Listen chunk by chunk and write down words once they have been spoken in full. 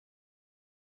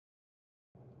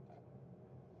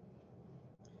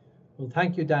Well,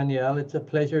 thank you, Danielle. It's a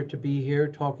pleasure to be here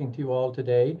talking to you all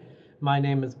today. My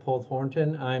name is Paul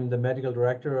Thornton. I'm the medical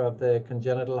director of the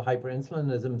Congenital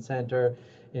Hyperinsulinism Center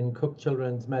in Cook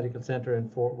Children's Medical Center in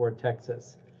Fort Worth,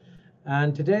 Texas.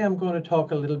 And today I'm going to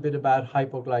talk a little bit about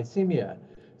hypoglycemia.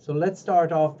 So let's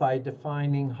start off by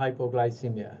defining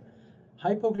hypoglycemia.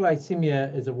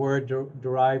 Hypoglycemia is a word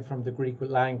derived from the Greek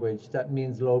language that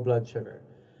means low blood sugar.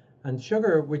 And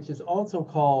sugar, which is also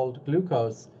called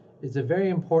glucose, is a very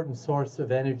important source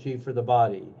of energy for the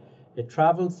body. It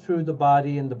travels through the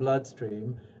body in the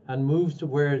bloodstream and moves to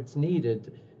where it's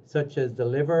needed, such as the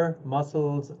liver,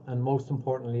 muscles, and most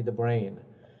importantly, the brain.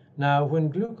 Now, when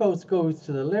glucose goes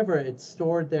to the liver, it's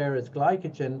stored there as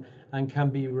glycogen and can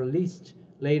be released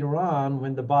later on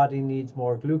when the body needs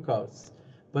more glucose.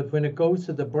 But when it goes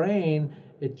to the brain,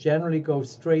 it generally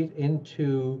goes straight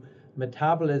into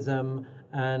metabolism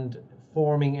and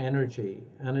forming energy.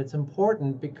 And it's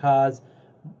important because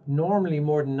normally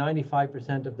more than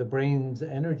 95% of the brain's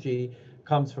energy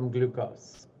comes from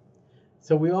glucose.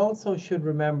 So we also should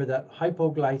remember that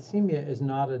hypoglycemia is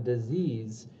not a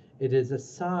disease. It is a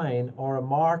sign or a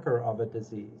marker of a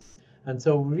disease. And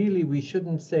so really we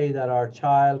shouldn't say that our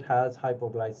child has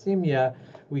hypoglycemia.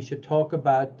 We should talk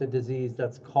about the disease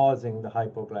that's causing the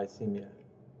hypoglycemia.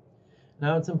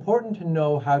 Now it's important to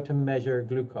know how to measure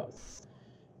glucose.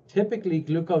 Typically,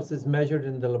 glucose is measured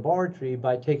in the laboratory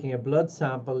by taking a blood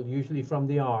sample, usually from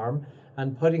the arm,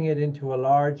 and putting it into a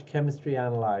large chemistry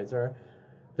analyzer.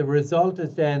 The result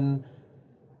is then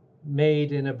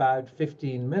made in about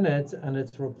 15 minutes, and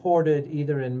it's reported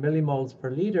either in millimoles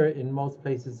per liter in most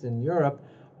places in Europe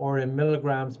or in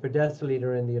milligrams per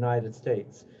deciliter in the United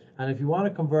States. And if you want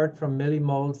to convert from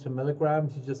millimoles to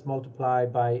milligrams, you just multiply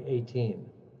by 18.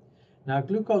 Now,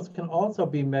 glucose can also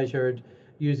be measured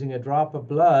using a drop of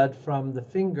blood from the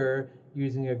finger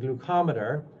using a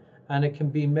glucometer, and it can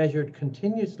be measured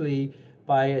continuously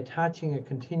by attaching a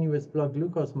continuous blood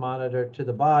glucose monitor to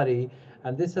the body.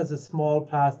 And this has a small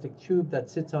plastic tube that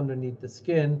sits underneath the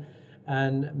skin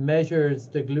and measures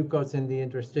the glucose in the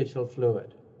interstitial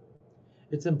fluid.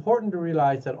 It's important to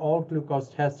realize that all glucose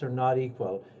tests are not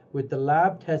equal, with the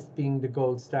lab test being the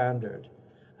gold standard,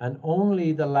 and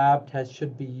only the lab test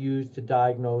should be used to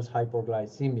diagnose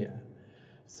hypoglycemia.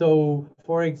 So,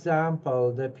 for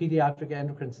example, the Pediatric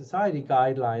Endocrine Society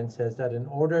guideline says that in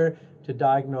order to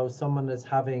diagnose someone as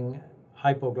having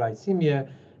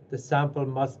hypoglycemia, the sample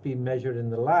must be measured in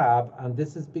the lab, and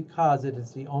this is because it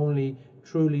is the only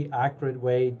truly accurate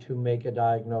way to make a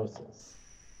diagnosis.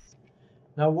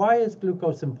 Now, why is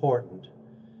glucose important?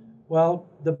 Well,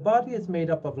 the body is made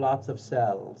up of lots of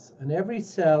cells, and every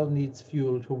cell needs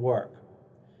fuel to work.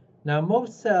 Now,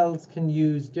 most cells can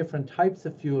use different types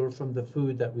of fuel from the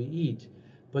food that we eat,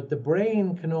 but the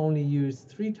brain can only use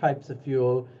 3 types of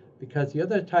fuel because the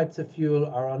other types of fuel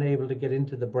are unable to get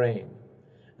into the brain.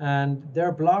 And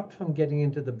they're blocked from getting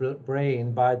into the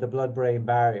brain by the blood-brain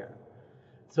barrier.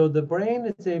 So the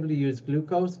brain is able to use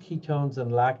glucose, ketones,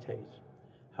 and lactate.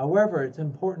 However, it's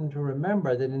important to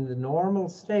remember that in the normal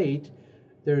state,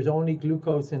 there's only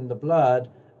glucose in the blood,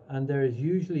 and there is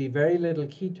usually very little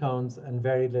ketones and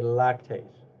very little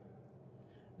lactate.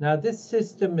 Now, this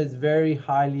system is very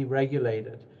highly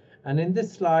regulated. And in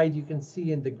this slide, you can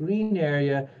see in the green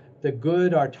area, the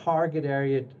good or target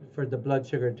area for the blood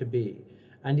sugar to be.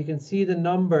 And you can see the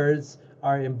numbers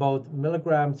are in both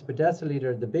milligrams per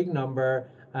deciliter, the big number,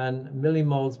 and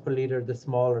millimoles per liter, the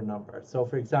smaller number. So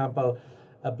for example,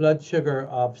 a blood sugar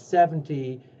of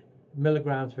 70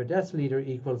 milligrams per deciliter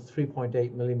equals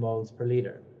 3.8 millimoles per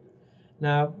liter.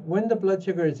 Now, when the blood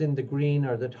sugar is in the green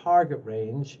or the target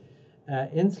range,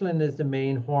 insulin is the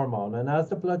main hormone. And as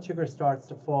the blood sugar starts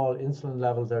to fall, insulin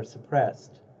levels are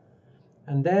suppressed.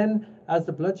 And then as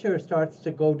the blood sugar starts to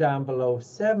go down below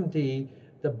 70,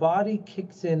 the body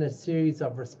kicks in a series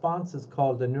of responses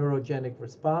called the neurogenic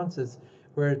responses,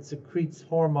 where it secretes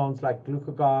hormones like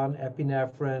glucagon,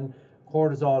 epinephrine,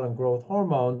 cortisol, and growth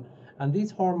hormone. And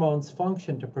these hormones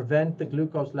function to prevent the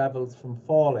glucose levels from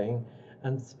falling,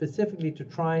 and specifically to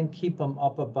try and keep them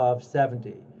up above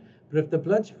 70. But if the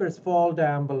blood sugars fall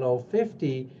down below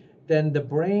 50, then the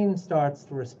brain starts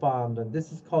to respond, and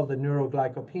this is called the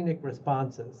neuroglycopenic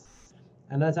responses.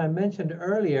 And as I mentioned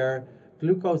earlier,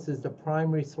 glucose is the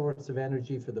primary source of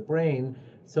energy for the brain,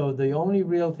 so the only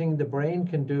real thing the brain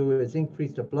can do is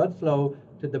increase the blood flow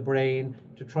to the brain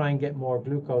to try and get more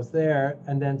glucose there,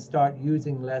 and then start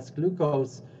using less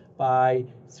glucose by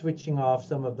switching off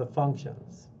some of the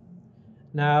functions.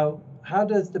 Now, how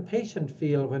does the patient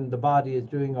feel when the body is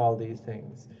doing all these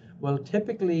things? Well,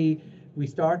 typically, we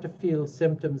start to feel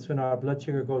symptoms when our blood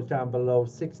sugar goes down below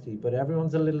 60, but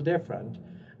everyone's a little different.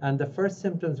 And the first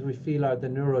symptoms we feel are the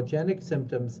neurogenic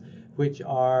symptoms, which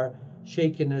are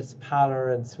shakiness,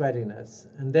 pallor, and sweatiness.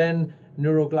 And then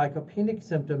neuroglycopenic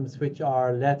symptoms, which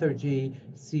are lethargy,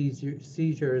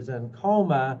 seizures, and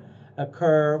coma,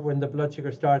 occur when the blood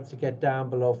sugar starts to get down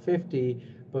below 50,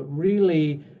 but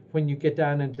really when you get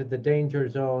down into the danger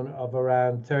zone of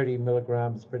around 30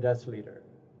 milligrams per deciliter.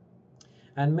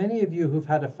 And many of you who've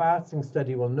had a fasting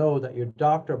study will know that your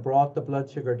doctor brought the blood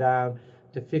sugar down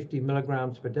to 50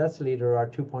 milligrams per deciliter or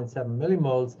 2.7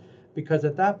 millimoles, because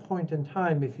at that point in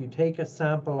time, if you take a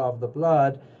sample of the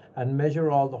blood and measure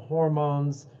all the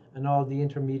hormones and all the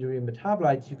intermediary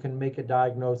metabolites, you can make a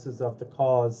diagnosis of the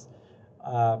cause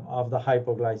of the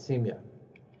hypoglycemia.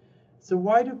 So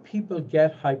why do people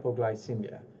get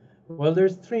hypoglycemia? Well,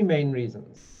 there's three main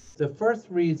reasons. The first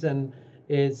reason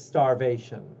is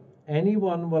starvation.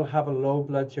 Anyone will have a low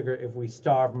blood sugar if we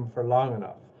starve them for long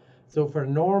enough. So for a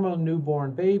normal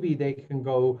newborn baby, they can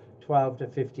go 12 to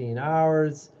 15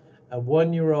 hours, a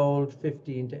 1-year-old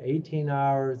 15 to 18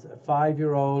 hours, a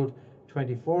 5-year-old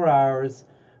 24 hours,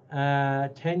 a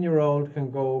 10-year-old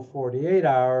can go 48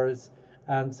 hours,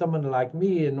 and someone like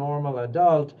me, a normal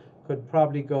adult, could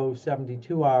probably go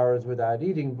 72 hours without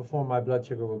eating before my blood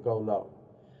sugar would go low.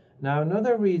 Now,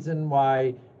 another reason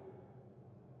why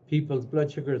people's blood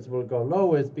sugars will go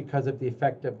low is because of the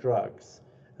effect of drugs.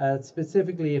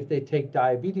 Specifically, if they take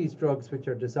diabetes drugs, which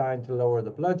are designed to lower the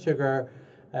blood sugar,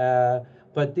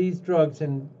 but these drugs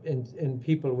in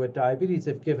people with diabetes,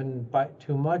 if given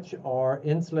too much, or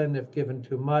insulin, if given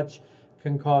too much,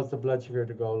 can cause the blood sugar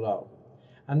to go low.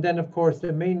 And then, of course,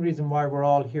 the main reason why we're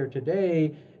all here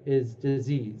today is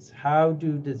disease. How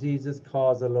do diseases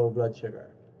cause a low blood sugar?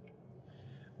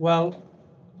 Well,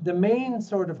 the main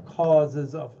sort of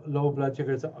causes of low blood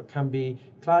sugars can be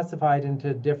classified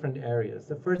into different areas.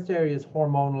 The first area is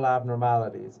hormonal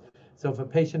abnormalities. So if a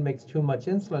patient makes too much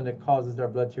insulin, it causes their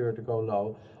blood sugar to go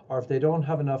low. Or if they don't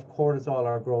have enough cortisol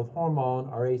or growth hormone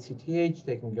or ACTH,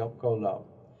 they can go low.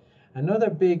 Another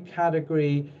big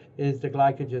category is the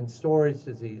glycogen storage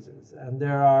diseases. And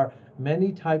there are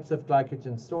many types of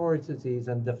glycogen storage disease.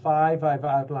 And the 5 I've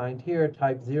outlined here,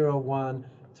 type 0, 1,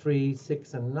 3,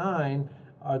 6, and 9,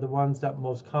 are the ones that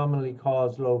most commonly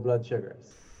cause low blood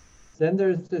sugars. Then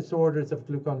there's disorders of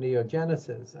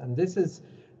gluconeogenesis, and this is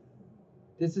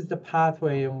the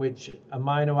pathway in which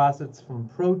amino acids from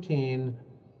protein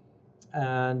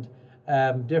and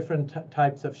different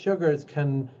types of sugars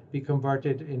can be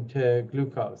converted into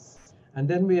glucose. And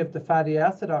then we have the fatty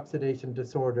acid oxidation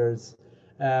disorders,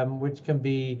 which can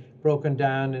be broken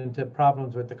down into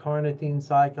problems with the carnitine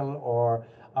cycle or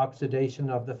oxidation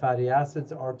of the fatty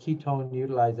acids or ketone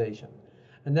utilization.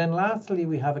 And then lastly,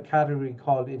 we have a category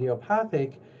called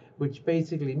idiopathic, which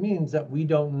basically means that we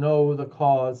don't know the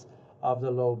cause of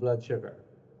the low blood sugar.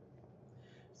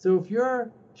 So if your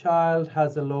child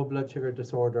has a low blood sugar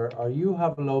disorder or you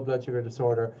have a low blood sugar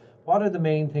disorder, what are the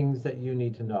main things that you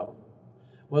need to know?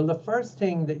 Well, the first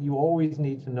thing that you always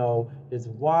need to know is,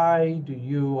 why do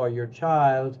you or your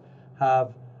child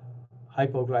have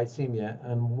hypoglycemia,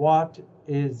 and what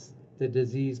is the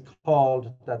disease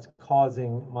called that's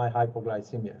causing my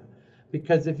hypoglycemia?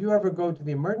 Because if you ever go to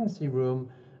the emergency room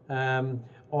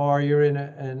or you're in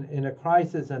a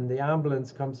crisis and the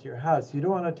ambulance comes to your house, you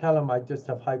don't want to tell them I just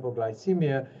have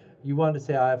hypoglycemia. You want to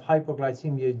say I have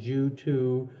hypoglycemia due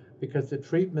to, because the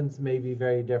treatments may be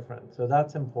very different. So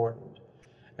that's important.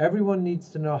 Everyone needs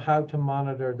to know how to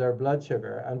monitor their blood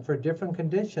sugar, and for different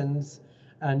conditions,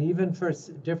 and even for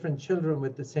different children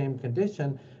with the same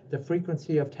condition, the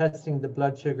frequency of testing the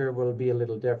blood sugar will be a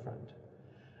little different.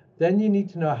 Then you need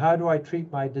to know, how do I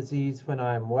treat my disease when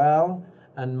I'm well?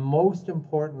 And most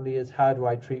importantly is, how do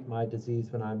I treat my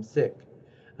disease when I'm sick?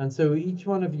 And so each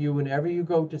one of you, whenever you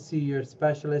go to see your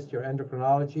specialist, your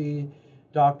endocrinology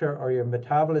doctor or your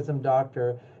metabolism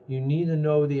doctor, you need to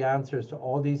know the answers to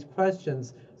all these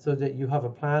questions so that you have a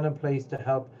plan in place to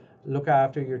help look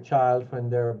after your child when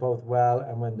they're both well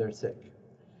and when they're sick.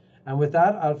 And with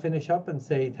that, I'll finish up and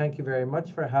say thank you very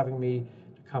much for having me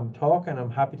to come talk, and I'm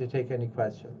happy to take any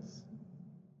questions.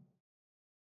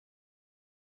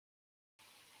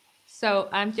 So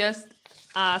I'm just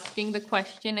asking the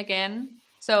question again.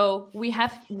 So we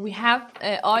have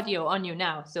audio on you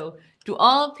now. So do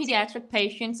all pediatric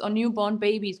patients or newborn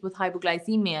babies with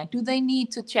hypoglycemia, do they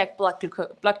need to check blood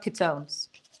ketones?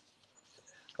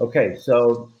 Okay,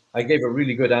 so I gave a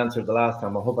really good answer the last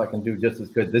time. I hope I can do just as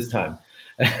good this time.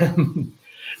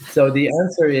 So the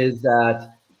answer is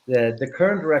that the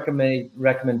current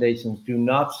recommendations do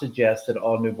not suggest that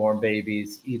all newborn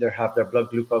babies either have their blood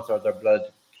glucose or their blood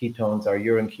ketones or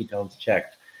urine ketones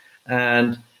checked.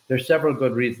 And there's several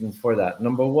good reasons for that.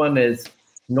 Number one is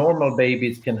normal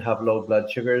babies can have low blood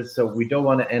sugars, so we don't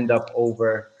want to end up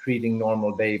over treating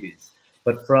normal babies.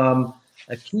 But from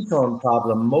a ketone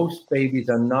problem, most babies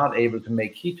are not able to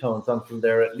make ketones until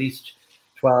they're at least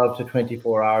 12 to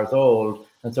 24 hours old.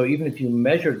 And so even if you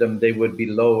measured them, they would be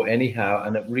low anyhow,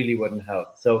 and it really wouldn't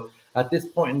help. So at this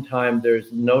point in time,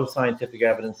 there's no scientific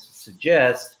evidence to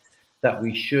suggest that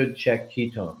we should check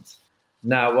ketones.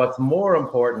 Now, what's more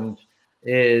important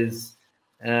is,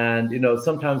 and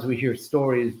sometimes we hear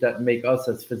stories that make us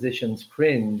as physicians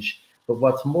cringe, but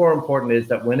what's more important is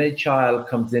that when a child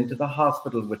comes into the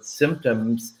hospital with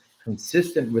symptoms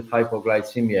consistent with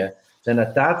hypoglycemia, then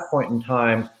at that point in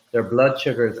time, their blood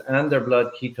sugars and their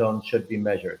blood ketones should be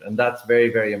measured. And that's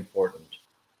very, very important.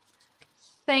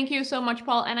 Thank you so much,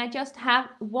 Paul. And I just have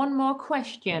one more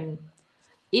question.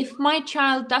 If my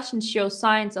child doesn't show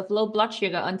signs of low blood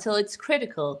sugar until it's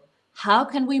critical, how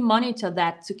can we monitor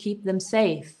that to keep them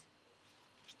safe?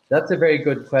 That's a very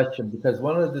good question, because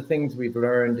one of the things we've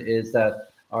learned is that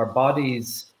our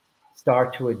bodies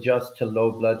start to adjust to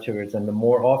low blood sugars. And the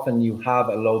more often you have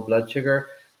a low blood sugar,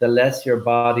 the less your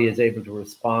body is able to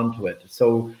respond to it.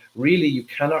 So really, you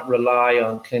cannot rely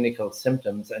on clinical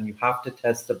symptoms, and you have to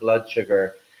test the blood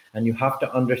sugar, and you have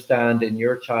to understand in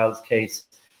your child's case,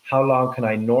 how long can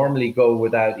I normally go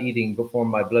without eating before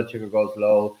my blood sugar goes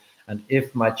low? And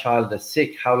if my child is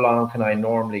sick, how long can I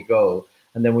normally go?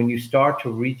 And then when you start to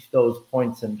reach those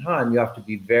points in time, you have to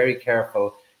be very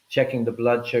careful checking the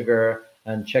blood sugar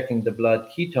and checking the blood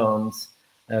ketones,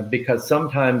 because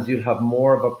sometimes you have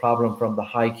more of a problem from the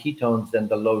high ketones than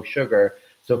the low sugar.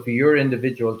 So for your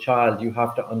individual child, you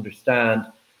have to understand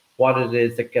what it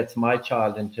is that gets my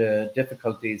child into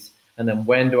difficulties, and then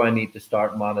when do I need to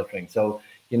start monitoring. So,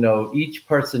 each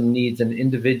person needs an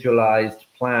individualized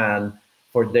plan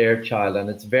for their child, and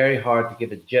it's very hard to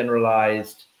give a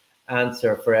generalized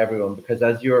answer for everyone, because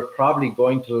as you're probably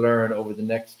going to learn over the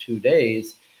next 2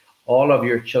 days, all of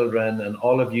your children and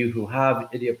all of you who have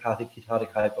idiopathic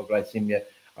ketotic hypoglycemia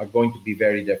are going to be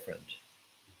very different.